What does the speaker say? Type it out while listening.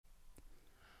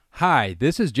Hi,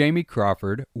 this is Jamie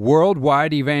Crawford,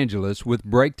 worldwide evangelist with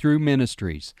Breakthrough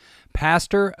Ministries,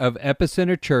 pastor of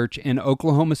Epicenter Church in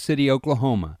Oklahoma City,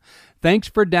 Oklahoma. Thanks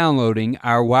for downloading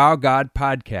our Wow God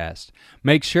podcast.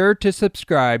 Make sure to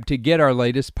subscribe to get our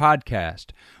latest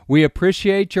podcast. We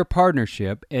appreciate your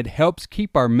partnership. It helps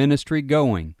keep our ministry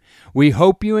going. We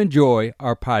hope you enjoy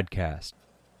our podcast.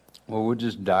 Well, we'll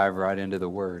just dive right into the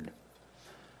Word.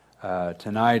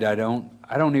 Tonight, I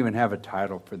don't even have a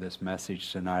title for this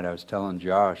message tonight. I was telling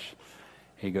Josh,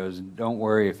 he goes, "Don't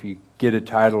worry, if you get a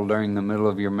title during the middle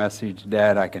of your message,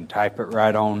 Dad, I can type it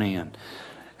right on in."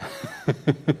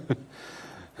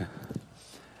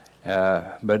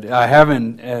 But I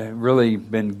haven't really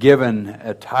been given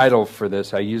a title for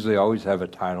this. I usually always have a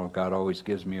title. God always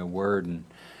gives me a word, and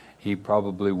He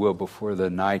probably will before the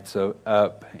night's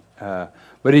up.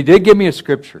 But He did give me a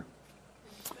scripture.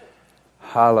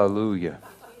 Hallelujah.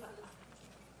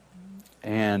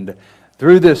 And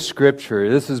through this scripture,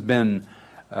 this has been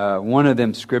one of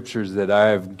them scriptures that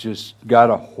I've just got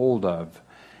a hold of.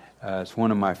 It's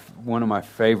one of my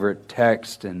favorite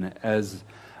texts, and as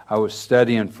I was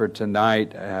studying for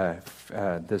tonight,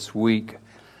 this week,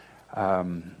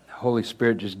 Holy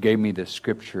Spirit just gave me this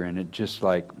scripture, and it just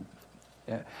like,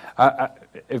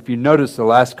 if you notice the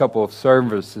last couple of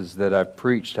services that I've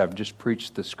preached, I've just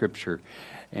preached the scripture.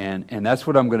 And that's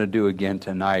what I'm going to do again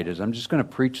tonight, is I'm just going to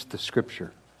preach the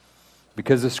Scripture.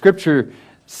 Because the Scripture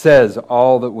says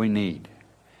all that we need.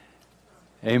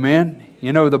 Amen?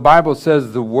 You know, the Bible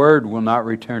says the Word will not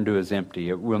return to us empty.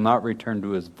 It will not return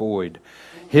to us void.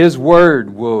 His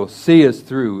Word will see us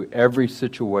through every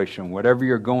situation, whatever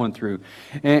you're going through.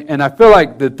 And I feel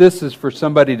like that this is for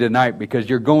somebody tonight, because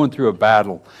you're going through a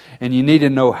battle, and you need to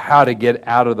know how to get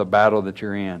out of the battle that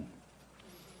you're in.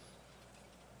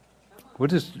 We'll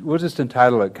just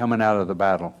entitle it, Coming Out of the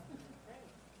Battle.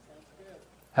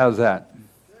 How's that?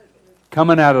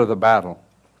 Coming out of the battle.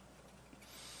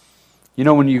 You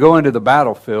know, when you go into the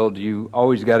battlefield, you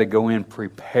always got to go in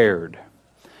prepared.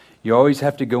 You always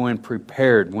have to go in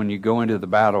prepared when you go into the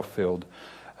battlefield.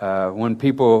 When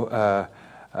people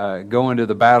go into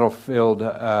the battlefield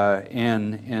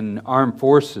in armed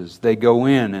forces, they go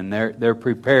in and they're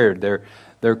prepared.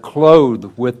 They're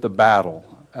clothed with the battle.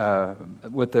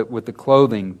 With the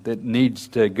clothing that needs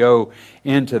to go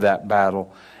into that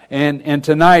battle. And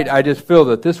tonight I just feel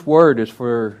that this word is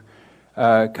for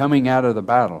coming out of the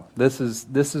battle. This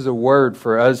is a word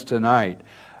for us tonight.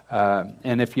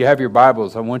 And if you have your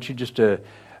Bibles, I want you just to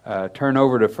turn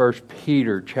over to 1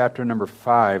 Peter chapter number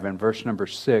 5 and verse number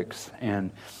 6.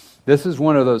 And this is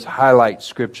one of those highlight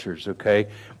scriptures, okay?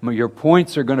 Your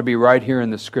points are going to be right here in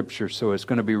the scripture, so it's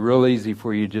going to be real easy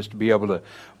for you just to be able to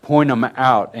point them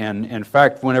out. And in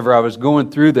fact, whenever I was going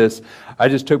through this, I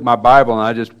just took my Bible and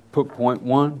I just put point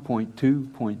 1, point 2,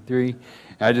 point 3.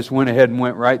 I just went ahead and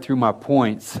went right through my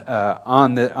points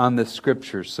on this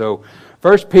scripture. So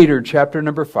 1 Peter chapter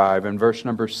number 5 and verse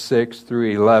number 6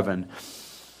 through 11.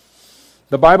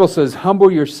 The Bible says, "Humble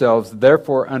yourselves,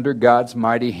 therefore, under God's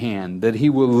mighty hand, that He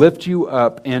will lift you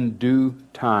up in due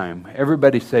time."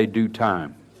 Everybody say, due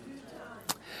time.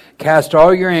 "Cast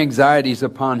all your anxieties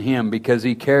upon Him, because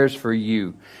He cares for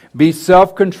you. Be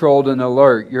self-controlled and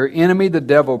alert. Your enemy, the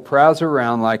devil, prowls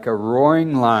around like a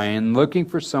roaring lion, looking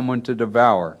for someone to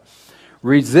devour.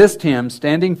 Resist him,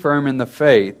 standing firm in the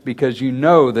faith, because you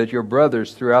know that your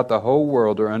brothers throughout the whole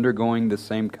world are undergoing the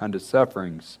same kind of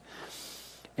sufferings.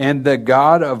 And the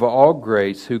God of all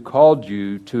grace, who called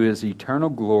you to His eternal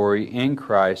glory in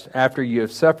Christ, after you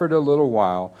have suffered a little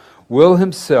while, will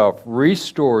Himself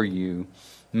restore you,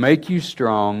 make you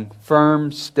strong,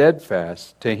 firm,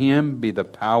 steadfast. To Him be the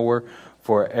power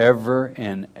forever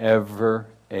and ever.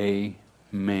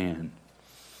 Amen."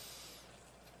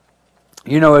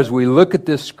 You know, as we look at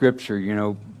this scripture, you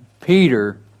know,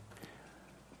 Peter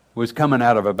was coming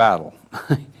out of a battle.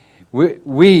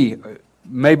 we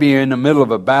may be in the middle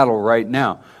of a battle right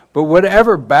now. But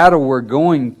whatever battle we're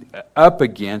going up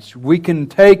against, we can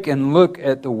take and look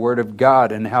at the Word of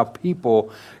God and how people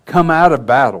come out of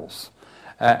battles,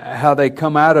 how they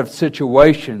come out of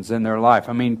situations in their life.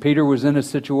 I mean, Peter was in a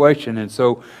situation, and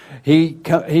so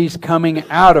he's coming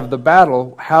out of the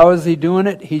battle. How is he doing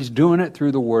it? He's doing it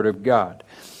through the Word of God.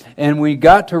 And we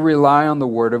got to rely on the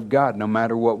Word of God no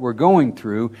matter what we're going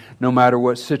through, no matter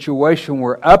what situation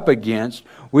we're up against.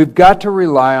 We've got to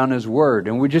rely on His Word.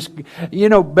 And we just, you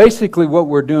know, basically what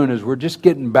we're doing is we're just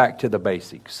getting back to the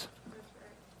basics.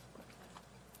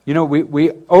 You know, we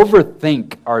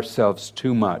overthink ourselves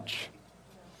too much.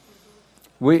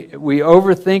 We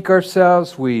overthink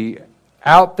ourselves. We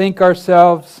outthink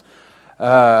ourselves.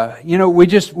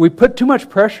 We put too much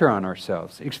pressure on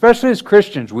ourselves, especially as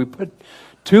Christians. We put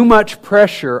too much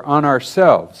pressure on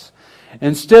ourselves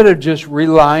instead of just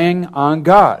relying on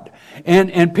God.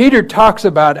 And Peter talks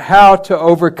about how to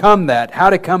overcome that, how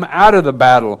to come out of the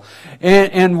battle.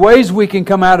 And ways we can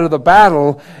come out of the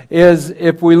battle is,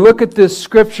 if we look at this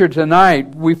scripture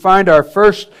tonight, we find our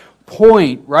first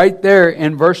point right there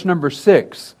in verse number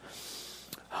 6.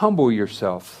 Humble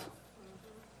yourself.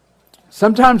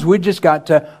 Sometimes we just got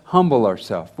to humble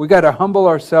ourselves. We got to humble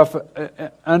ourselves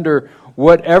under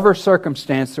whatever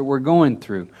circumstance that we're going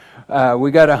through.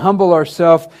 We got to humble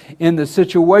ourselves in the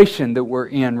situation that we're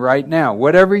in right now.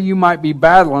 Whatever you might be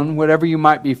battling, whatever you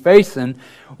might be facing,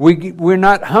 we're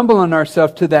not humbling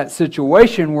ourselves to that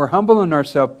situation. We're humbling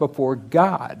ourselves before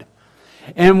God.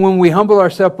 And when we humble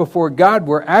ourselves before God,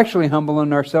 we're actually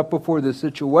humbling ourselves before the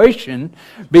situation,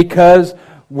 because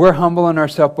we're humbling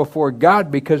ourselves before God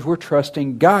because we're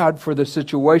trusting God for the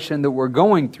situation that we're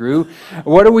going through.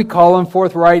 What are we calling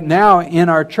forth right now in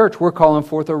our church? We're calling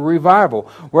forth a revival.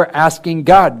 We're asking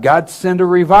God, God, send a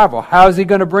revival. How is He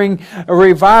going to bring a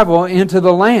revival into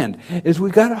the land? Is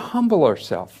we got to humble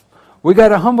ourselves. We got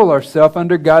to humble ourselves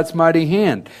under God's mighty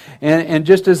hand. And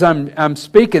just as I'm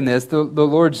speaking this, the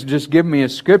Lord's just given me a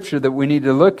scripture that we need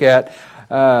to look at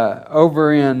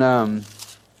over in...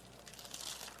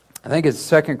 I think it's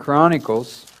 2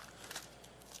 Chronicles.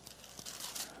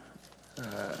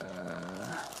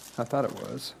 I thought it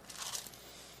was.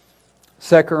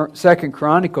 2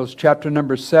 Chronicles chapter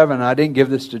number 7. I didn't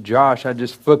give this to Josh. I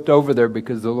just flipped over there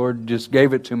because the Lord just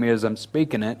gave it to me as I'm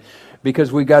speaking it.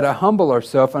 Because we got to humble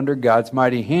ourselves under God's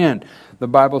mighty hand. The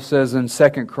Bible says in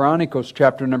 2 Chronicles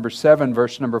chapter number 7,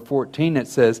 verse number 14, it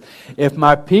says, "If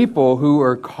my people who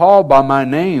are called by my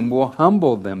name will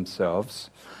humble themselves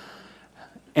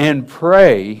and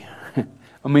pray."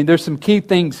 I mean, there's some key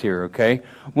things here, okay?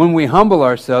 When we humble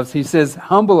ourselves, he says,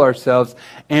 humble ourselves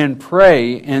and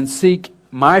pray and seek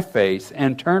my face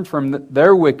and turn from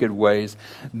their wicked ways.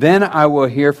 Then I will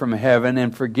hear from heaven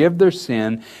and forgive their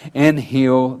sin and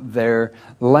heal their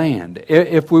land.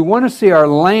 If we want to see our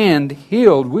land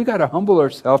healed, we got to humble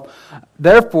ourselves,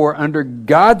 therefore, under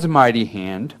God's mighty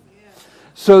hand,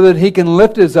 so that He can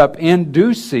lift us up in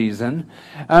due season.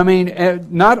 I mean,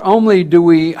 not only do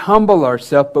we humble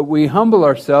ourselves, but we humble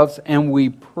ourselves and we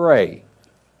pray.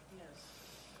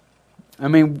 I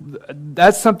mean,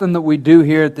 that's something that we do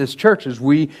here at this church, is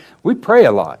we pray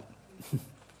a lot.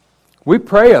 We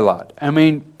pray a lot. I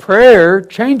mean, prayer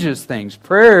changes things.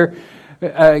 Prayer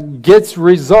gets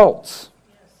results.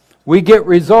 We get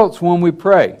results when we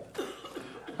pray.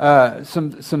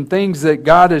 Some things that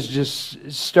God is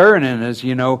just stirring in us.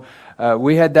 You know,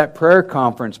 we had that prayer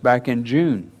conference back in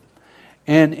June,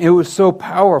 and it was so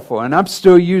powerful, and I'm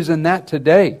still using that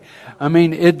today. I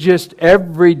mean, it just,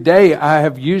 every day I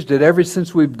have used it ever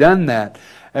since we've done that.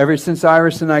 Ever since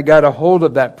Iris and I got a hold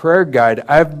of that prayer guide,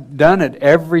 I've done it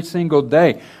every single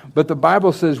day. But the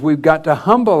Bible says we've got to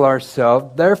humble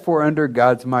ourselves, therefore under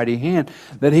God's mighty hand,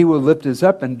 that He will lift us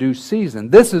up in due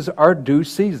season. This is our due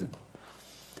season.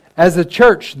 As a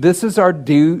church, this is our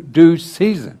due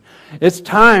season. It's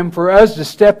time for us to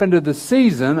step into the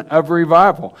season of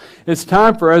revival. It's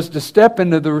time for us to step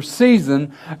into the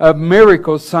season of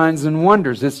miracles, signs, and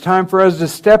wonders. It's time for us to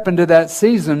step into that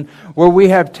season where we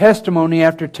have testimony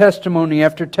after testimony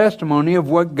after testimony of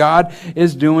what God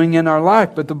is doing in our life.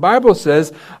 But the Bible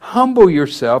says, humble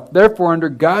yourself, therefore under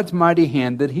God's mighty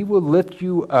hand, that He will lift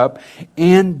you up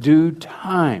in due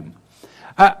time.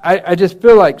 I just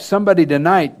feel like somebody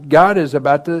tonight, God is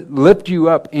about to lift you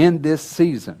up in this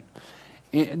season.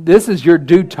 This is your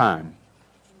due time.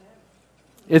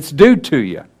 It's due to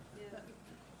you.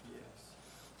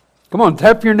 Come on,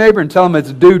 tap your neighbor and tell them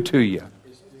it's due to you.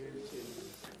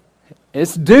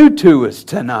 It's due to us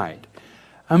tonight.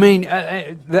 I mean,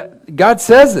 God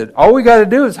says it. All we got to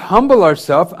do is humble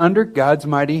ourselves under God's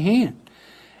mighty hand.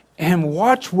 And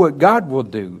watch what God will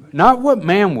do. Not what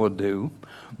man will do,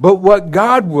 but what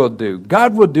God will do.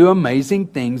 God will do amazing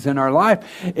things in our life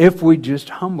if we just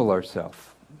humble ourselves.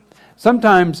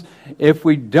 Sometimes, if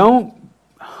we don't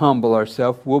humble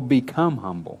ourselves, we'll become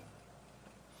humble.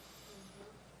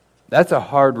 That's a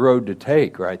hard road to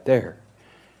take right there.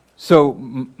 So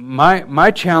my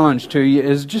challenge to you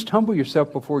is just humble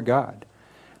yourself before God.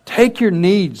 Take your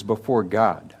needs before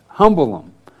God. Humble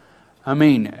them. I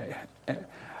mean,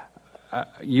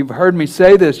 you've heard me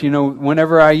say this,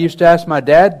 whenever I used to ask my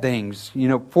dad things,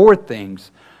 for things,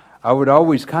 I would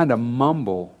always kind of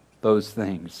mumble those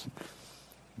things.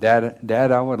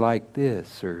 Dad, I would like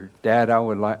this, or Dad,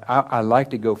 I like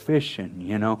to go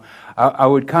fishing, I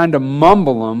would kind of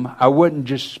mumble them. I wouldn't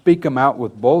just speak them out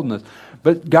with boldness.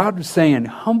 But God was saying,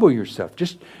 humble yourself.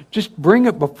 Just bring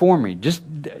it before me. Just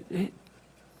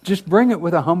Just bring it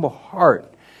with a humble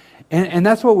heart. And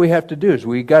that's what we have to do, is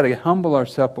we got to humble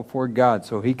ourselves before God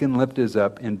so He can lift us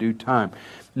up in due time.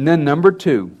 And then number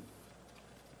 2,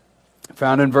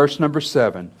 found in verse number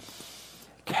 7,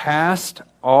 cast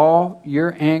all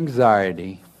your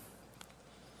anxiety.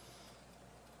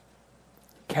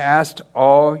 Cast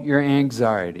all your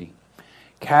anxiety.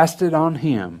 Cast it on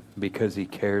Him because He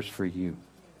cares for you.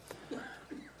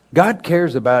 God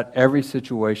cares about every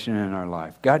situation in our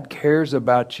life. God cares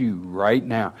about you right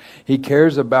now. He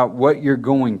cares about what you're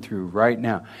going through right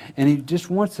now. And He just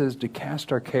wants us to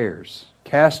cast our cares.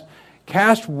 Cast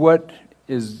what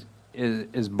is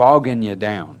bogging you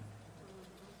down.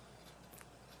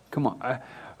 Come on.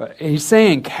 He's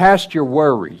saying cast your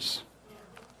worries.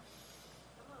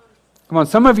 Come on,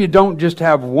 some of you don't just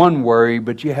have one worry,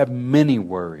 but you have many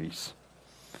worries.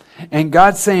 And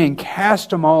God's saying,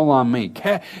 cast them all on me.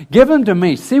 Give them to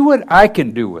me. See what I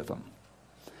can do with them.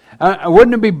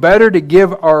 Wouldn't it be better to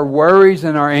give our worries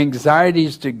and our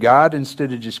anxieties to God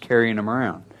instead of just carrying them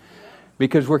around?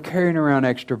 Because we're carrying around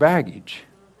extra baggage.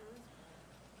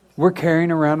 We're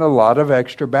carrying around a lot of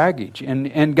extra baggage.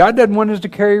 And God doesn't want us to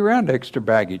carry around extra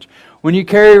baggage. When you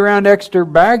carry around extra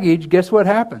baggage, guess what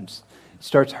happens? It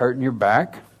starts hurting your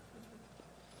back.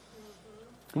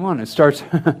 Come on, it starts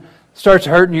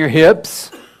hurting your hips.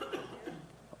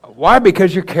 Why?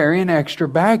 Because you're carrying extra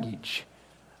baggage.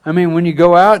 I mean, when you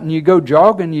go out and you go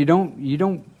jogging, you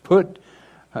don't put.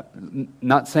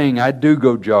 Not saying I do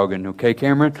go jogging, okay,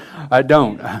 Cameron? I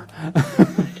don't.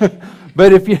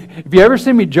 But if you ever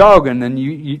see me jogging, then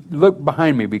you look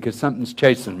behind me because something's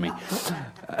chasing me.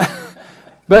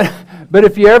 But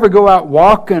if you ever go out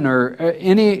walking or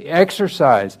any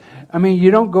exercise, I mean,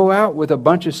 you don't go out with a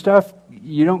bunch of stuff.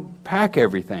 You don't pack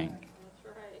everything.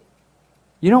 That's right.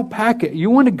 You don't pack it. You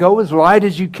want to go as light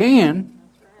as you can.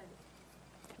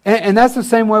 That's right. And that's the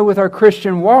same way with our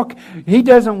Christian walk. He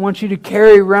doesn't want you to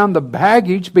carry around the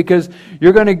baggage, because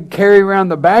you're going to carry around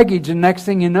the baggage, and next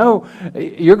thing you know,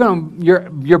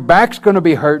 your back's going to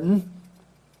be hurting.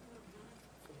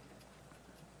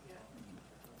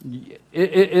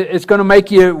 It's going to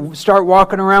make you start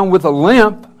walking around with a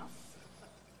limp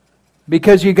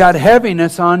because you got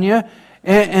heaviness on you.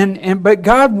 But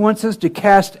God wants us to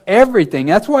cast everything.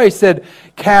 That's why He said,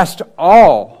 cast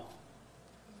all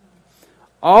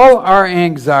our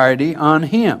anxiety on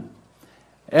Him.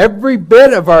 Every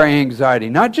bit of our anxiety,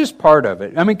 not just part of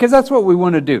it. I mean, because that's what we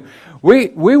want to do.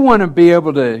 We want to be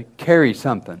able to carry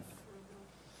something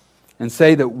and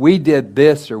say that we did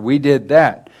this or we did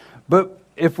that. But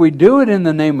if we do it in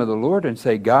the name of the Lord and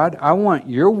say, God, I want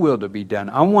your will to be done.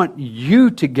 I want you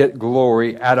to get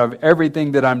glory out of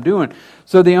everything that I'm doing.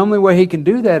 So the only way He can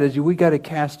do that is we got to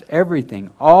cast everything,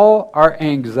 all our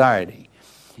anxiety.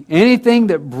 Anything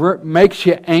that makes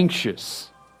you anxious,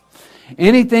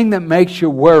 anything that makes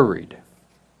you worried,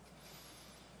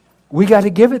 we got to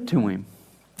give it to Him.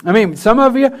 I mean, some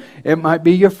of you, it might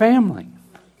be your family.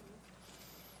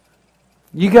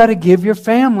 You got to give your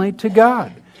family to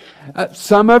God.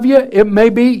 Some of you, it may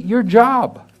be your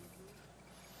job.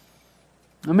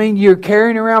 I mean, you're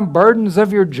carrying around burdens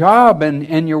of your job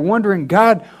and you're wondering,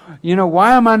 God,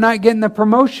 why am I not getting the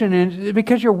promotion? And it's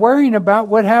because you're worrying about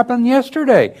what happened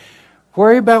yesterday.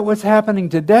 Worry about what's happening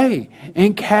today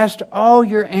and cast all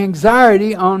your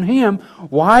anxiety on Him.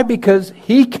 Why? Because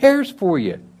He cares for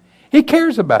you. He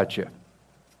cares about you.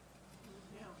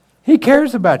 He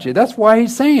cares about you. That's why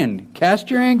He's saying,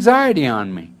 cast your anxiety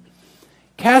on me.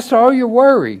 Cast all your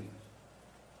worry.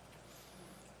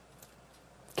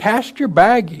 Cast your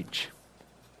baggage.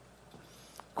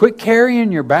 Quit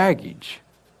carrying your baggage.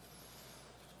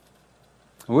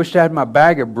 I wish I had my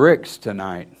bag of bricks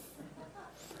tonight.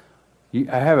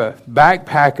 I have a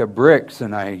backpack of bricks,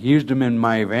 and I used them in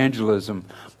my evangelism.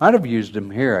 Might have used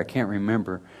them here. I can't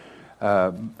remember.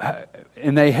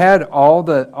 And they had all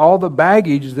the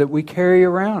baggage that we carry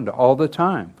around all the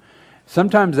time.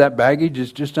 Sometimes that baggage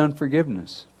is just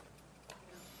unforgiveness.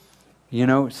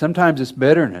 Sometimes it's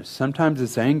bitterness. Sometimes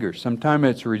it's anger. Sometimes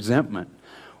it's resentment.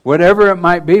 Whatever it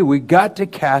might be, we got to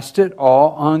cast it all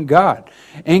on God.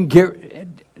 And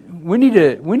we need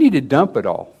to dump it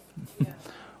all.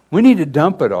 We need to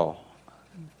dump it all.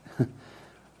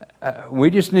 We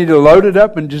just need to load it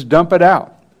up and just dump it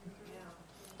out.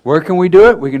 Where can we do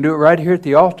it? We can do it right here at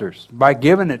the altars by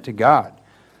giving it to God.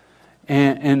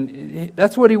 And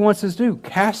that's what He wants us to do.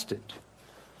 Cast it.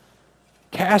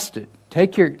 Cast it.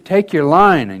 Take your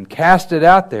line and cast it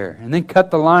out there, and then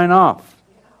cut the line off.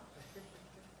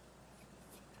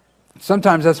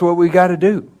 Sometimes that's what we got to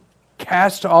do.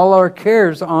 Cast all our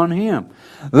cares on Him.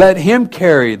 Let Him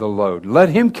carry the load. Let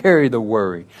Him carry the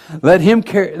worry. Let Him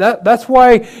carry... That's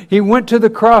why He went to the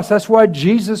cross. That's why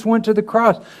Jesus went to the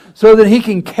cross. So that He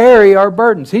can carry our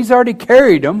burdens. He's already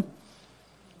carried them.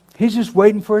 He's just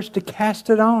waiting for us to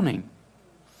cast it on Him.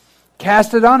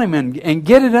 Cast it on Him and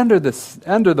get it under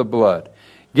the blood.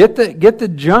 Get the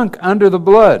junk under the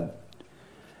blood.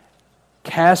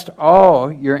 Cast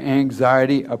all your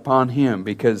anxiety upon Him,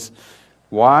 because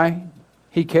why?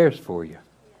 He cares for you.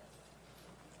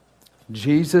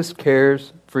 Jesus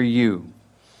cares for you.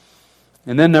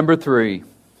 And then number 3,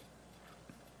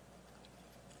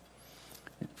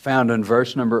 found in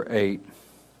verse number 8,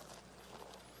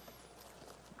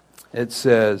 it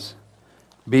says,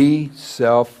 be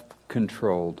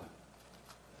self-controlled.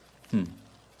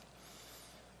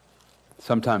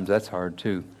 Sometimes that's hard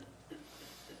too.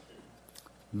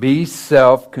 Be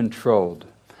self-controlled.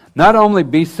 Not only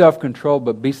be self-controlled,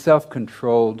 but be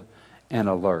self-controlled and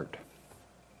alert.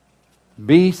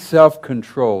 Be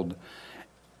self-controlled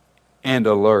and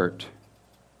alert.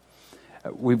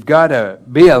 We've got to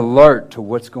be alert to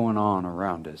what's going on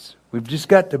around us. We've just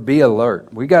got to be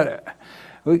alert. We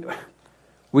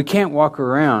can't walk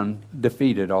around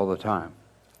defeated all the time.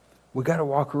 We got to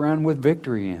walk around with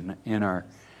victory in our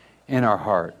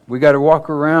heart. We got to walk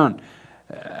around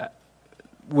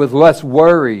with less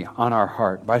worry on our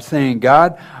heart by saying,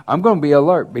 God, I'm going to be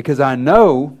alert because I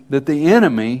know that the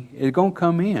enemy is going to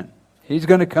come in. He's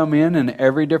going to come in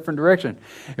every different direction.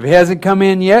 If he hasn't come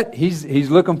in yet, he's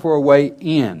looking for a way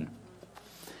in.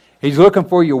 He's looking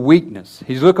for your weakness.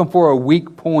 He's looking for a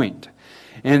weak point.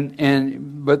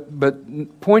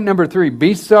 But point number 3,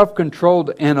 be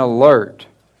self-controlled and alert.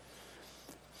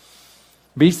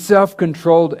 Be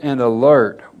self-controlled and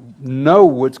alert. Know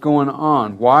what's going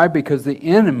on. Why? Because the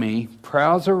enemy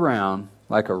prowls around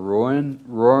like a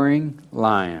roaring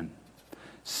lion,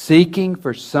 seeking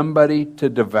for somebody to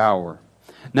devour.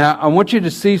 Now, I want you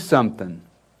to see something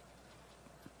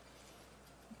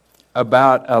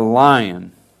about a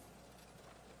lion.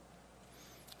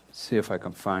 Let's see if I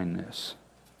can find this.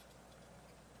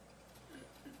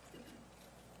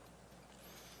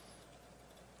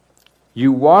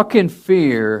 You walk in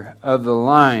fear of the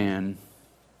lion,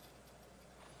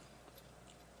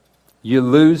 you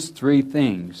lose 3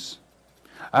 things.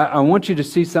 I want you to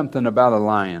see something about a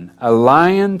lion. A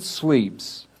lion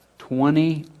sleeps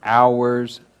 20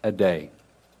 hours a day.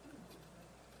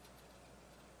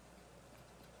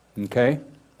 Okay?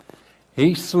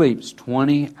 He sleeps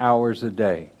 20 hours a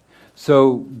day.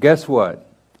 So guess what?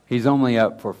 He's only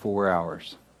up for 4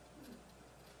 hours.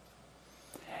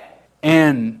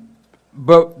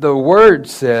 But the Word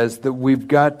says that we've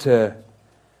got to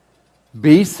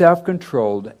be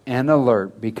self-controlled and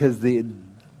alert, because the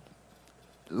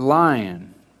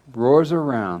lion roars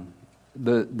around,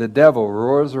 the devil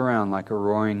roars around like a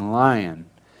roaring lion,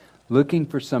 looking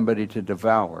for somebody to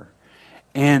devour.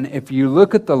 And if you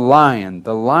look at the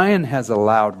lion has a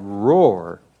loud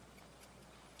roar,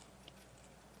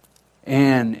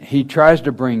 and he tries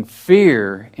to bring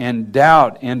fear and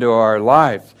doubt into our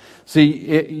lives.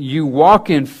 See, you walk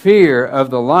in fear of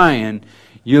the lion,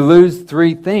 you lose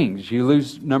 3 things. You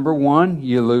lose, number 1,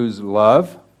 you lose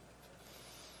love.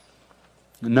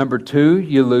 Number 2,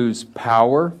 you lose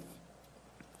power.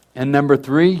 And number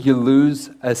 3, you lose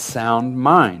a sound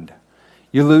mind.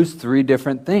 You lose 3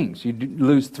 different things. You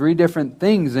lose 3 different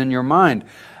things in your mind.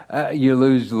 You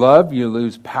lose love, you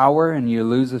lose power, and you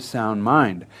lose a sound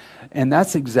mind. And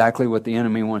that's exactly what the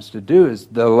enemy wants to do, is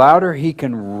the louder he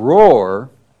can roar.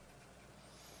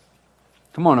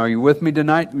 Come on, are you with me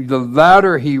tonight? The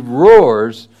louder he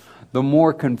roars, the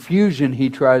more confusion he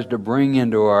tries to bring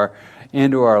into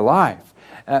our life.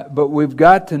 But we've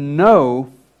got to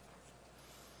know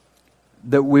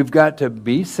that we've got to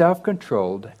be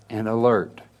self-controlled and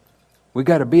alert. We've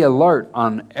got to be alert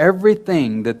on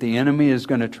everything that the enemy is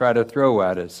going to try to throw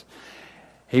at us.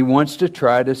 He wants to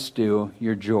try to steal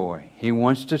your joy. He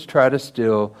wants to try to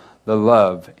steal the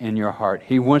love in your heart.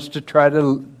 He wants to try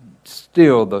to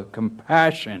steal the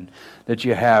compassion that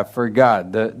you have for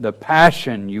God, the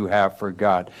passion you have for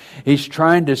God. He's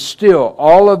trying to steal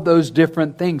all of those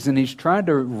different things, and he's trying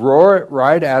to roar it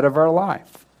right out of our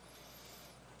life.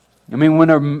 I mean,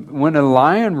 when a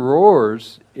lion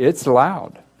roars, it's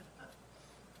loud.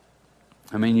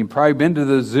 I mean, you've probably been to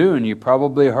the zoo and you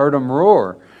probably heard them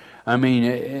roar. I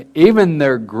mean, even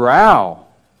their growl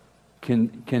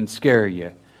can scare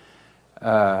you.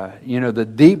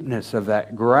 The deepness of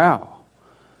that growl.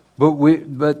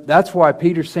 But that's why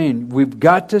Peter's saying we've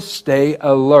got to stay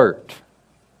alert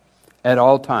at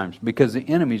all times, because the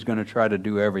enemy's going to try to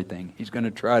do everything. He's going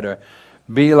to try to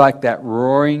Be like that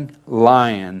roaring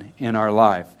lion in our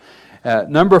life.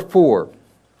 Number 4.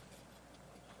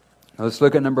 Let's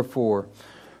look at number 4.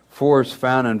 4 is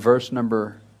found in verse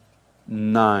number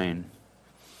 9.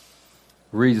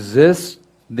 Resist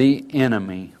the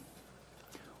enemy.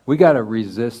 We got to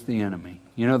resist the enemy.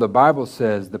 You know, the Bible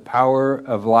says the power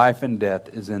of life and death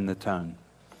is in the tongue.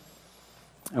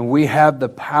 And we have the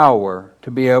power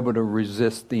to be able to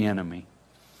resist the enemy.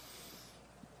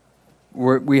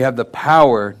 We have the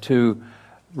power to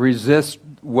resist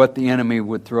what the enemy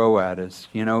would throw at us,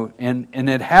 you know, and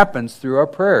it happens through our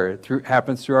prayer. It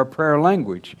happens through our prayer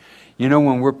language. You know,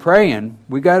 when we're praying,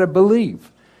 we got to believe.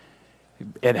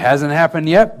 It hasn't happened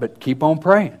yet, but keep on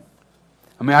praying.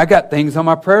 I mean, I got things on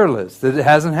my prayer list that it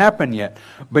hasn't happened yet.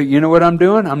 But you know what I'm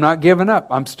doing? I'm not giving up.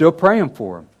 I'm still praying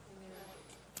for them.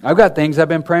 I've got things I've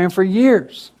been praying for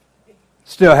years.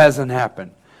 Still hasn't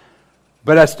happened.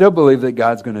 But I still believe that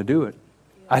God's going to do it.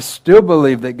 I still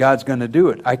believe that God's going to do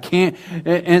it. I can't.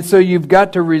 And so you've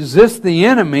got to resist the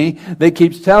enemy that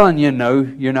keeps telling you, no,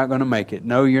 you're not going to make it.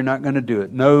 No, you're not going to do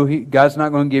it. No, God's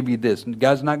not going to give you this.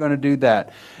 God's not going to do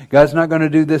that. God's not going to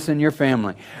do this in your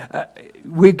family.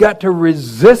 We've got to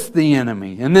resist the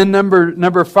enemy. And then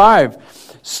number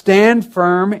 5, stand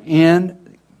firm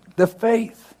in the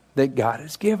faith that God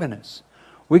has given us.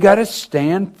 We got to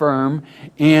stand firm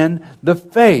in the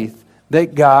faith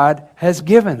that God has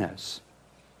given us.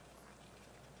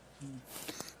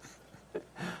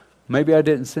 Maybe I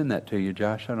didn't send that to you,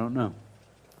 Josh. I don't know.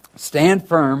 Stand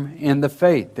firm in the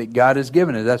faith that God has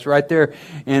given us. That's right there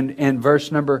in verse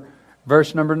number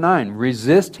 9.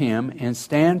 Resist him and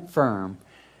stand firm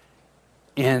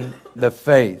in the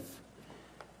faith.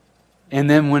 And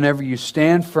then whenever you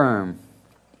stand firm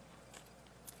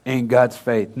in God's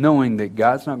faith, knowing that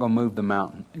God's not going to move the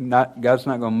mountain. God's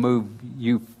not going to move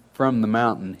you from the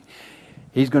mountain.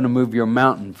 He's going to move your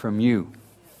mountain from you.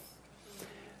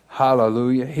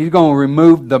 Hallelujah. He's going to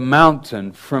remove the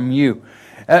mountain from you.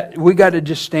 We got to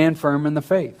just stand firm in the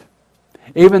faith.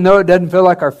 Even though it doesn't feel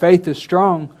like our faith is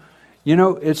strong, you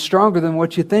know, it's stronger than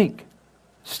what you think.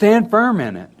 Stand firm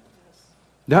in it.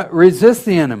 Resist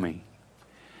the enemy.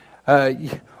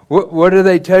 What do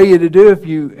they tell you to do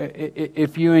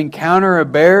if you encounter a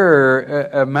bear or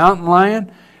a mountain lion?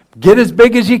 Get as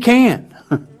big as you can.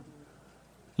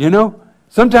 You know?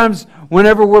 Sometimes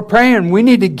whenever we're praying, we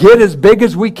need to get as big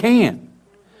as we can.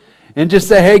 And just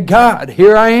say, hey, God,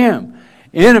 here I am.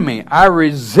 Enemy, I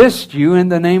resist you in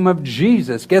the name of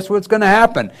Jesus. Guess what's going to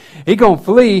happen? He's going to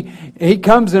flee. He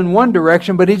comes in one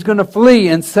direction, but he's going to flee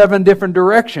in 7 different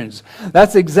directions.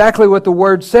 That's exactly what the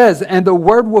Word says. And the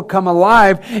Word will come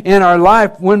alive in our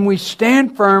life when we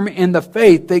stand firm in the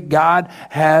faith that God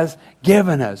has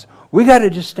given us. We got to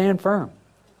just stand firm.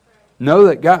 Know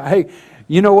that God, hey,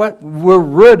 you know what? We're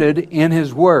rooted in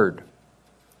His Word.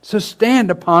 So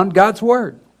stand upon God's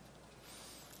Word.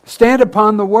 Stand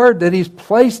upon the Word that He's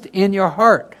placed in your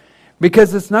heart.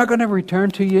 Because it's not going to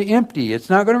return to you empty. It's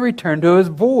not going to return to us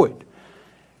void.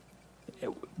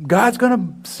 God's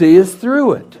going to see us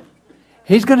through it.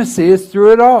 He's going to see us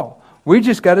through it all. We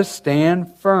just got to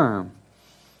stand firm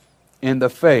in the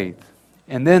faith.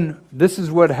 And then this is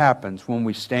what happens when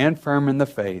we stand firm in the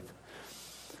faith.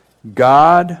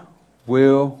 God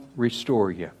will restore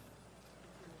you.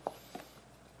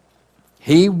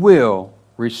 He will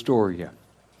restore you.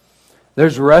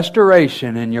 There's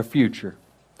restoration in your future.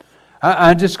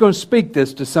 I'm just going to speak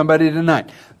this to somebody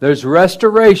tonight. There's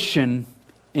restoration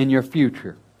in your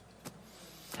future.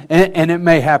 And it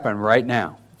may happen right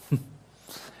now.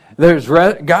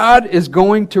 God is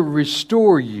going to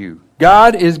restore you.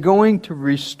 God is going to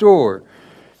restore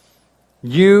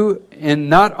you,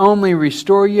 and not only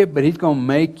restore you, but He's going to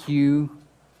make you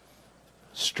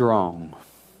strong.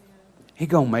 He's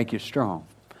going to make you strong.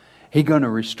 He's going to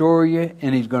restore you,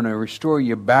 and He's going to restore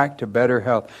you back to better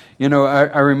health. You know,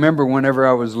 I remember whenever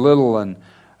I was little, and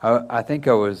I think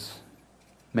I was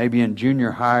maybe in junior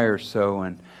high or so,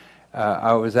 and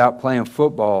I was out playing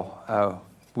football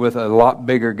with a lot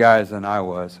bigger guys than I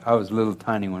was. I was little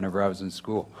tiny whenever I was in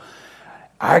school.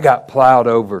 I got plowed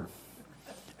over.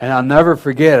 And I'll never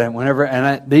forget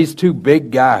it. These 2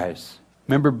 big guys,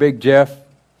 remember Big Jeff?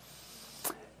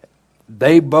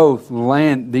 These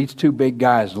 2 big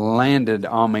guys landed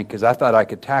on me because I thought I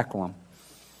could tackle them.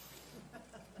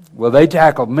 Well, they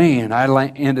tackled me, and I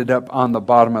ended up on the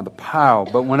bottom of the pile.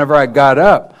 But whenever I got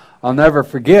up, I'll never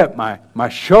forget, my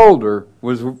shoulder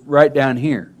was right down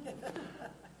here.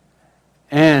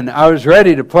 And I was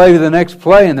ready to play the next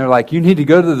play, and they're like, you need to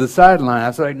go to the sideline. I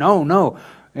was like, no.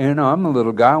 You know, I'm a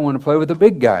little guy. I want to play with the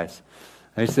big guys.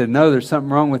 They said, no, there's something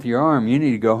wrong with your arm. You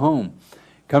need to go home.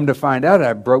 Come to find out,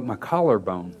 I broke my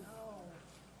collarbone.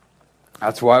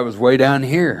 That's why it was way down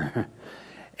here.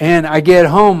 And I get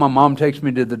home, my mom takes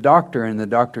me to the doctor, and the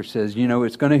doctor says,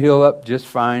 it's going to heal up just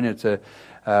fine.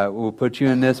 We'll put you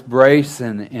in this brace,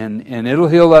 and it'll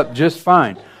heal up just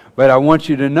fine. But I want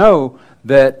you to know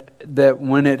that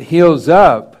when it heals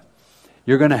up,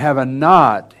 you're going to have a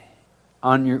knot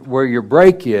on where your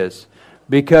break is.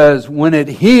 Because when it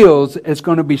heals, it's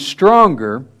going to be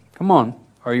stronger. Come on,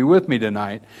 are you with me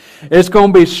tonight? It's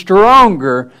going to be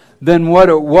stronger than what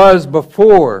it was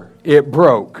before it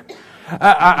broke.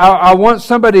 I want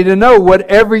somebody to know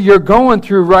whatever you're going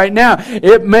through right now,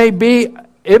 it may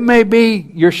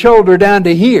be your shoulder down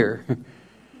to here.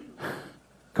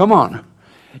 Come on.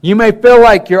 You may feel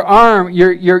like your arm,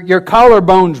 your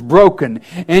collarbone's broken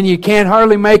and you can't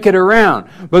hardly make it around.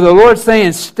 But the Lord's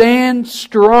saying, stand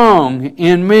strong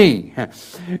in me.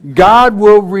 God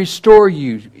will restore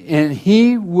you and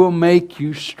He will make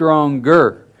you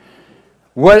stronger.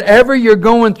 Whatever you're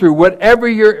going through, whatever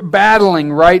you're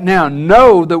battling right now,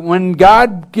 know that when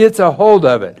God gets a hold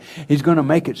of it, He's going to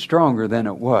make it stronger than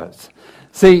it was.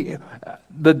 See,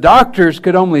 the doctors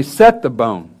could only set the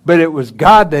bone, but it was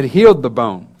God that healed the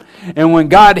bone. And when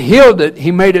God healed it,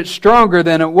 He made it stronger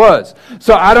than it was.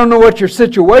 So I don't know what your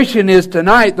situation is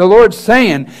tonight. The Lord's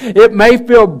saying it may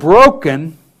feel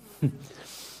broken,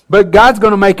 but God's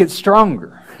going to make it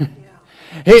stronger.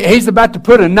 He's about to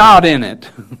put a knot in it.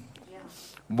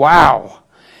 Wow.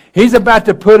 He's about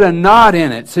to put a knot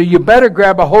in it. So you better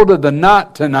grab a hold of the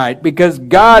knot tonight, because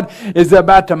God is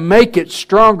about to make it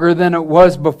stronger than it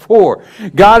was before.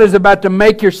 God is about to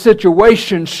make your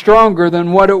situation stronger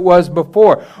than what it was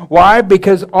before. Why?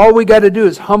 Because all we got to do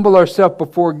is humble ourselves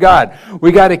before God.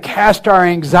 We got to cast our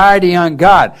anxiety on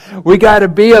God. We got to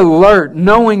be alert,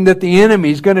 knowing that the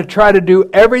enemy is going to try to do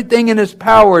everything in his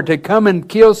power to come and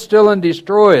kill, steal, and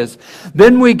destroy us.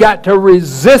 Then we got to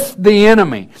resist the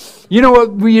enemy. You know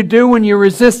what you do when you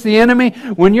resist the enemy?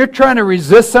 When you're trying to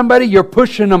resist somebody, you're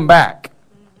pushing them back.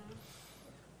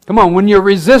 Come on, when you're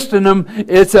resisting them,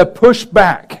 it's a push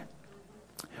back.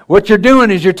 What you're doing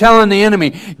is you're telling the enemy,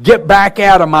 get back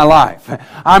out of my life.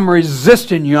 I'm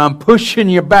resisting you. I'm pushing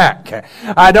you back.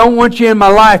 I don't want you in my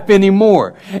life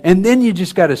anymore. And then you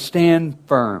just got to stand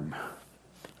firm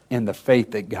in the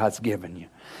faith that God's given you.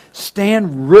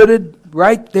 Stand rooted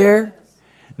right there,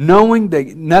 knowing that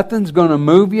nothing's going to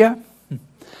move you,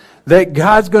 that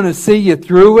God's going to see you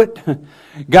through it.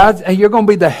 You're going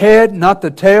to be the head, not the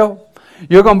tail.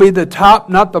 You're going to be the top,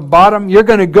 not the bottom. You're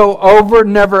going to go over,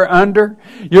 never under.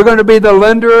 You're going to be the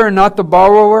lender and not the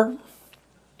borrower.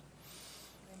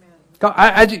 Can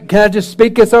I just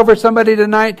speak this over somebody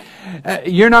tonight?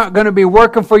 You're not going to be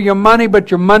working for your money,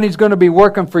 but your money's going to be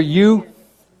working for you.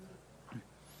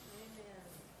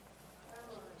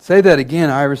 Say that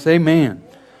again, Iris. Amen.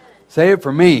 Say it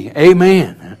for me.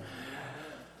 Amen.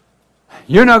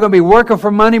 You're not going to be working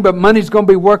for money, but money's going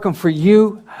to be working for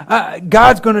you.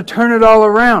 God's going to turn it all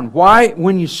around. Why?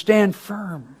 When you stand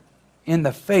firm in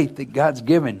the faith that God's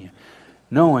given you.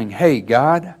 Knowing, hey,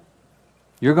 God,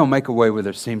 you're going to make a way where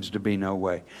there seems to be no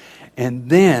way. And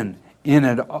then,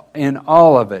 in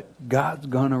all of it, God's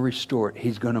going to restore it.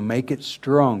 He's going to make it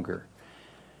stronger.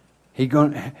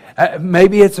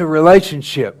 Maybe it's a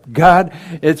relationship. God,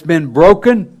 it's been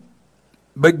broken,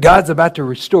 but God's about to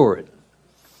restore it.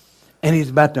 And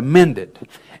He's about to mend it.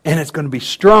 And it's going to be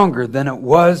stronger than it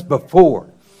was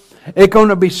before. It's going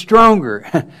to be stronger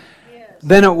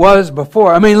than it was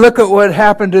before. I mean, look at what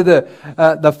happened to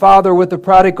the father with the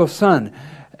prodigal son.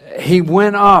 He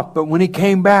went off, but when he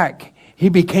came back, he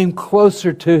became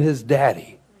closer to his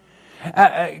daddy.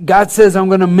 God says, I'm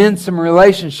going to mend some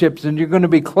relationships, and you're going to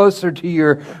be closer to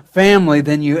your family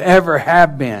than you ever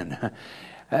have been.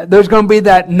 There's going to be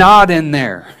that knot in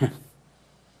there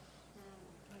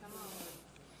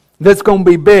that's going to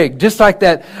be big. Just like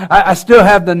that, I still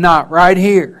have the knot right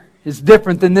here. It's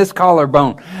different than this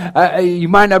collarbone. You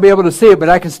might not be able to see it, but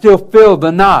I can still feel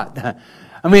the knot.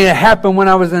 I mean, it happened when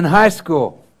I was in high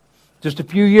school, just a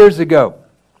few years ago.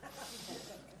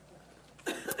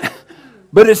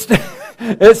 But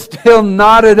it's still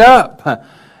knotted up.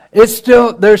 There's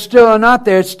still a knot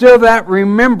there. It's still that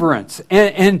remembrance.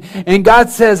 And God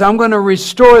says, I'm going to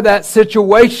restore that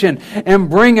situation and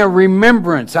bring a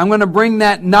remembrance. I'm going to bring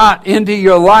that knot into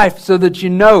your life so that you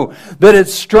know that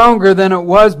it's stronger than it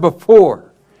was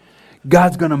before.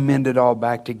 God's going to mend it all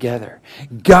back together.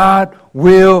 God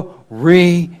will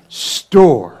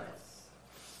restore.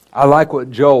 I like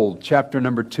what Joel chapter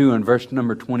number 2 and verse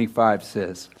number 25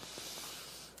 says.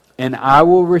 And I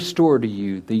will restore to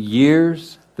you the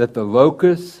years that the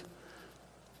locust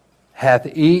hath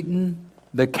eaten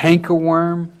the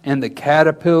cankerworm and the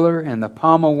caterpillar and the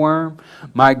palmer worm,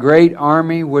 my great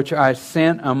army which I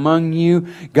sent among you.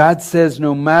 God says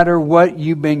no matter what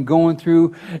you've been going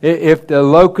through, if the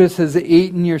locust has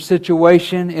eaten your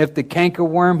situation, if the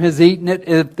cankerworm has eaten it,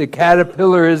 if the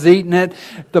caterpillar has eaten it,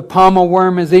 if the palmer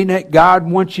worm has eaten it, God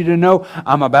wants you to know,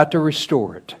 I'm about to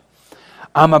restore it.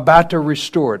 I'm about to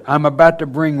restore it. I'm about to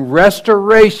bring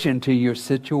restoration to your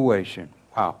situation.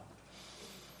 Wow.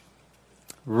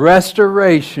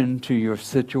 Restoration to your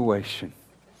situation.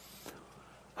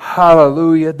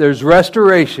 Hallelujah. There's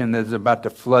restoration that is about to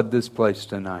flood this place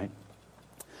tonight.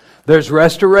 There's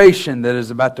restoration that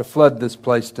is about to flood this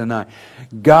place tonight.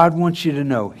 God wants you to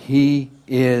know He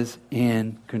is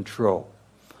in control.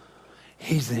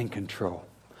 He's in control.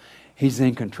 He's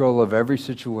in control of every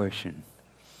situation.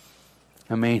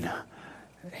 I mean,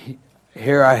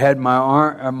 here I had my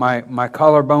arm, my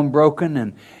collarbone broken,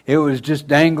 and it was just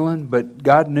dangling, but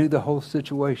God knew the whole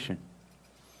situation.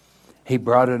 He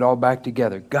brought it all back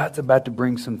together. God's about to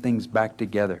bring some things back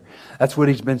together. That's what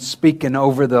He's been speaking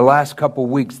over the last couple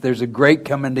weeks. There's a great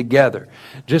coming together.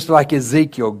 Just like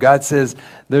Ezekiel, God says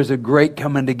there's a great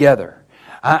coming together.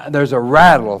 There's a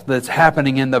rattle that's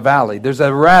happening in the valley. There's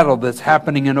a rattle that's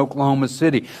happening in Oklahoma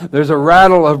City. There's a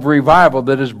rattle of revival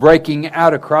that is breaking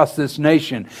out across this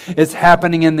nation. It's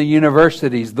happening in the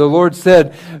universities. The Lord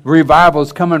said revival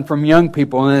is coming from young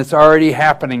people, and it's already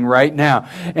happening right now.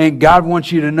 And God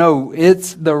wants you to know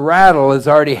the rattle is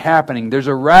already happening. There's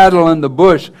a rattle in the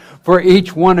bush for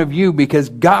each one of you because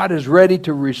God is ready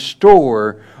to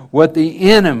restore what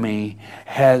the enemy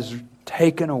has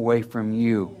taken away from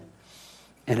you.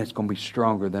 And it's going to be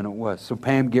stronger than it was. So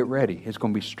Pam, get ready. It's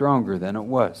going to be stronger than it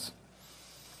was.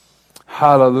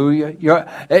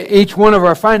 Hallelujah. Each one of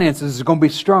our finances is going to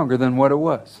be stronger than what it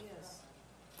was. Yes.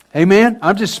 Amen?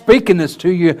 I'm just speaking this to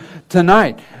you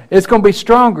tonight. It's going to be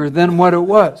stronger than what it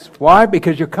was. Why?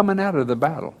 Because you're coming out of the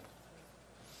battle.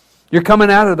 You're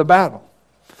coming out of the battle.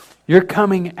 You're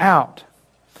coming out.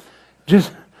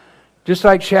 Just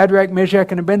like Shadrach,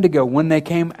 Meshach, and Abednego. When they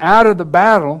came out of the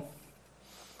battle,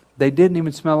 they didn't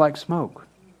even smell like smoke.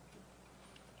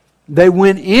 They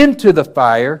went into the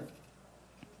fire.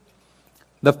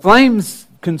 The flames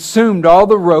consumed all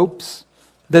the ropes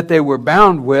that they were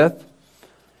bound with.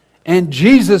 And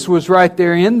Jesus was right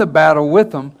there in the battle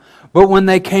with them. But when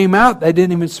they came out, they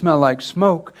didn't even smell like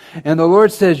smoke. And the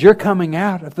Lord says, you're coming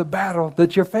out of the battle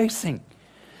that you're facing.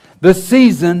 The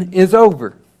season is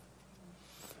over.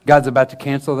 God's about to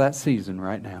cancel that season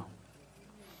right now.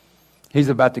 He's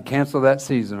about to cancel that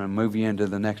season and move you into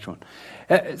the next one.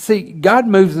 See, God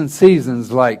moves in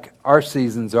seasons like our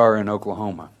seasons are in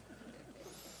Oklahoma.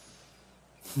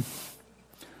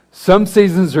 Some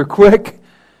seasons are quick,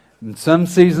 and some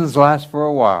seasons last for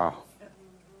a while.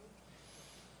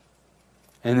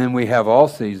 And then we have all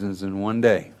seasons in one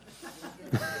day.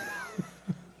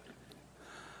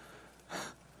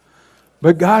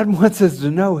 But God wants us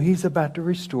to know He's about to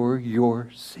restore your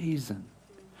season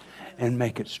and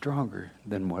make it stronger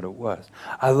than what it was.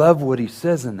 I love what He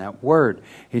says in that word.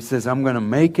 He says, I'm going to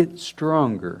make it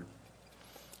stronger,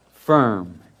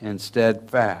 firm, and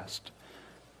steadfast.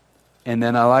 And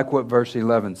then I like what verse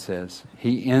 11 says.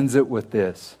 He ends it with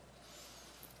this.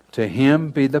 To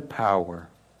Him be the power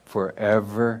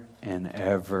forever and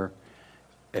ever.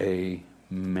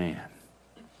 Amen.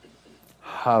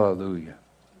 Hallelujah.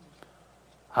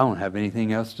 I don't have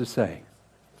anything else to say.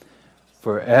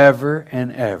 Forever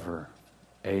and ever.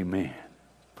 Amen.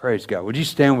 Praise God. Would you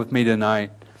stand with me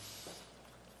tonight?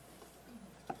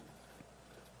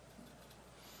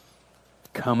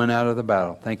 Coming out of the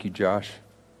battle. Thank you, Josh.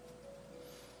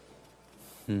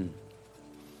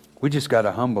 We just got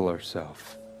to humble ourselves.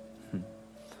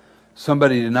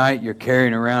 Somebody tonight, you're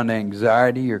carrying around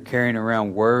anxiety, you're carrying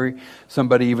around worry.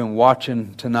 Somebody even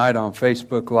watching tonight on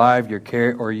Facebook Live,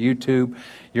 or YouTube,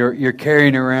 you're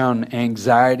carrying around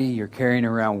anxiety, you're carrying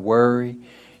around worry,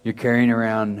 you're carrying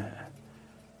around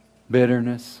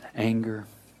bitterness, anger,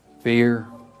 fear.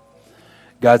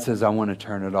 God says, I want to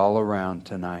turn it all around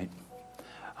tonight.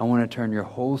 I want to turn your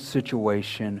whole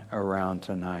situation around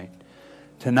tonight.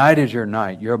 Tonight is your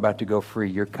night. You're about to go free.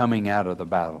 You're coming out of the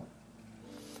battle.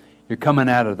 You're coming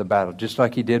out of the battle. Just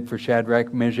like He did for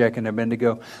Shadrach, Meshach, and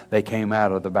Abednego, they came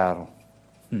out of the battle.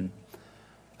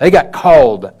 They got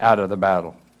called out of the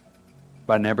battle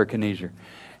by Nebuchadnezzar.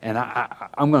 And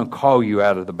I'm going to call you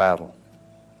out of the battle.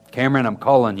 Cameron, I'm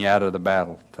calling you out of the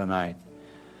battle tonight.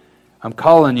 I'm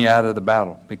calling you out of the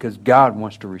battle because God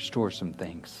wants to restore some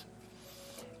things.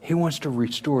 He wants to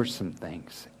restore some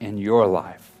things in your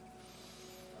life.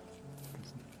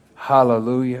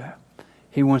 Hallelujah.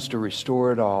 He wants to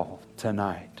restore it all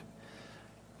tonight.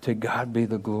 To God be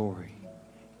the glory.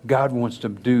 God wants to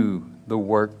do the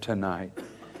work tonight.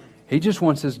 He just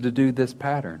wants us to do this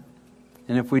pattern.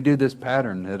 And if we do this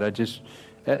pattern,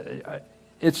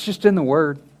 it's just in the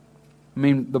Word. I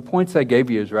mean, the points I gave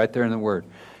you is right there in the Word.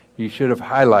 You should have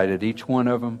highlighted each one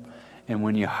of them. And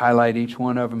when you highlight each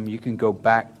one of them, you can go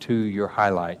back to your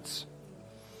highlights.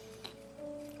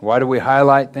 Why do we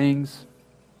highlight things?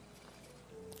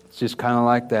 It's just kind of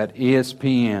like that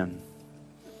ESPN.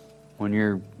 When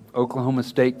your Oklahoma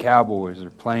State Cowboys are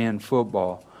playing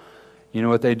football, you know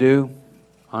what they do?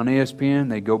 On ESPN,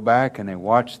 they go back and they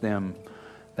watch them.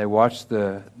 They watch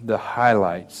the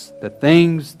highlights, the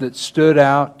things that stood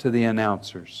out to the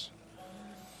announcers.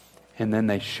 And then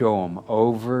they show them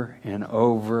over and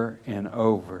over and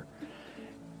over.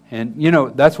 And, you know,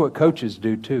 that's what coaches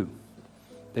do too.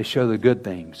 They show the good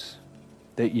things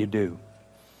that you do.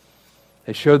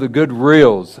 They show the good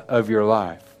reels of your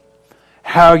life.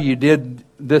 How you did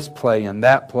this play and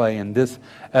this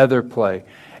other play.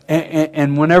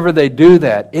 And whenever they do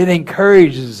that, it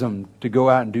encourages them to go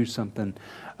out and do something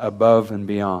above and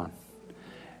beyond.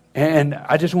 And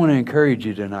I just want to encourage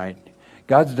you tonight.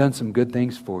 God's done some good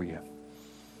things for you.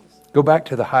 Go back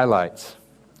to the highlights.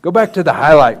 Go back to the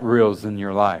highlight reels in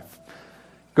your life.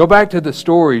 Go back to the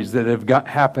stories that have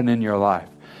happened in your life.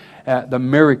 The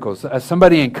miracles.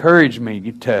 Somebody encouraged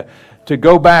me to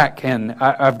go back, and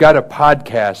I've got a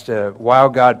podcast, a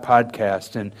Wild God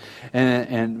podcast,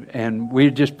 and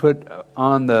we just put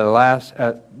on the last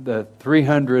the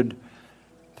 300th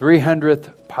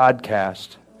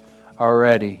podcast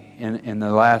already in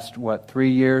the last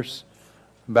 3 years,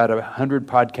 about 100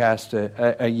 podcasts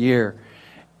a year.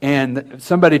 And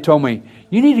somebody told me,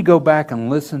 you need to go back and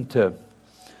listen to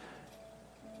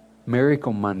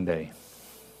Miracle Monday.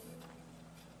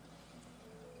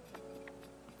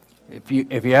 If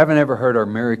you haven't ever heard our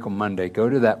Miracle Monday, go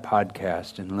to that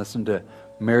podcast and listen to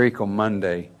Miracle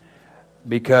Monday,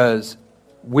 because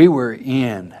we were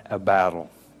in a battle.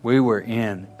 We were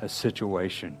in a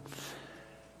situation.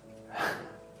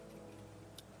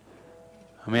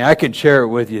 I mean, I can share it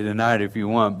with you tonight if you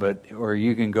want, or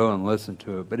you can go and listen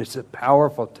to it. But it's a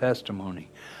powerful testimony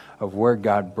of where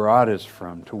God brought us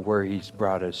from to where He's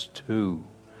brought us to.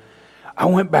 I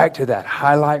went back to that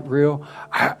highlight reel.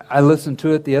 I listened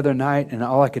to it the other night, and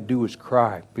all I could do was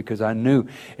cry, because I knew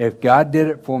if God did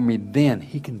it for me then,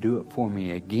 He can do it for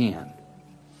me again.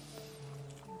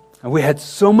 And we had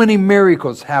so many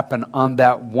miracles happen on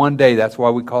that one day. That's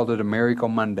why we called it a Miracle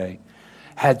Monday.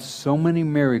 Had so many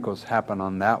miracles happen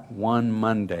on that one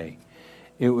Monday.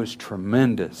 It was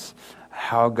tremendous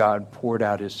how God poured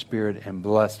out His Spirit and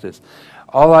blessed us.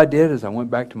 All I did is I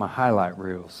went back to my highlight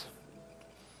reels.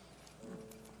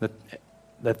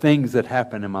 The things that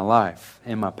happened in my life,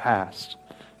 in my past.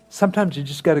 Sometimes you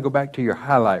just got to go back to your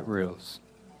highlight reels.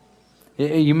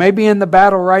 You may be in the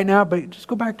battle right now, but just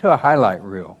go back to a highlight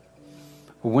reel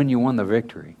when you won the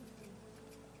victory.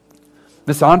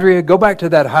 Miss Andrea, go back to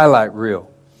that highlight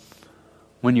reel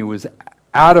when you was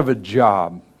out of a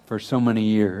job for so many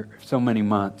years, so many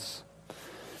months,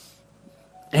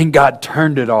 and God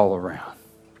turned it all around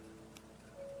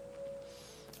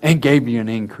and gave you an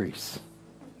increase.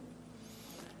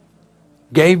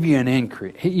 Gave you an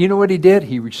increase. You know what He did?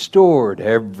 He restored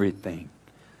everything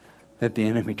that the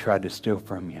enemy tried to steal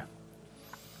from you.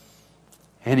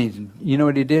 And you know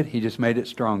what He did? He just made it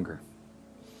stronger.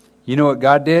 You know what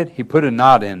God did? He put a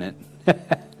knot in it.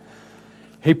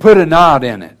 He put a knot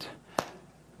in it.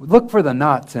 Look for the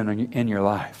knots in your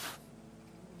life.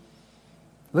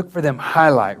 Look for them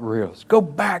highlight reels. Go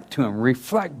back to them.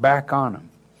 Reflect back on them.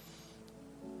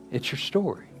 It's your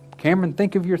story. Cameron,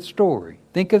 think of your story.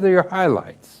 Think of your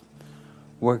highlights.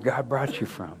 Where God brought you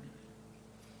from.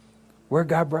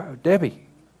 Debbie,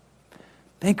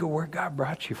 think of where God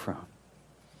brought you from.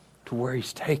 To where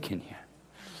He's taken you.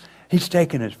 He's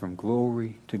taken us from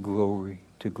glory to glory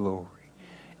to glory.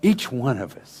 Each one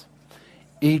of us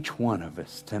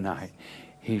tonight,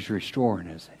 He's restoring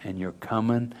us, and you're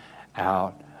coming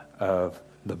out of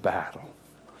the battle.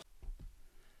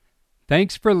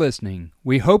 Thanks for listening.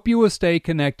 We hope you will stay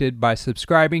connected by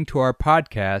subscribing to our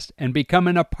podcast and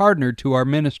becoming a partner to our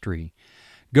ministry.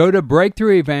 Go to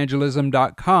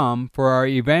breakthroughevangelism.com for our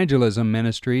evangelism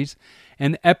ministries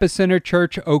and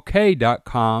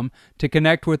epicenterchurchok.com to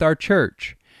connect with our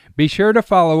church. Be sure to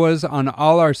follow us on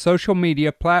all our social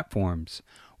media platforms.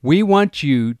 We want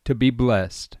you to be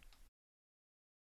blessed.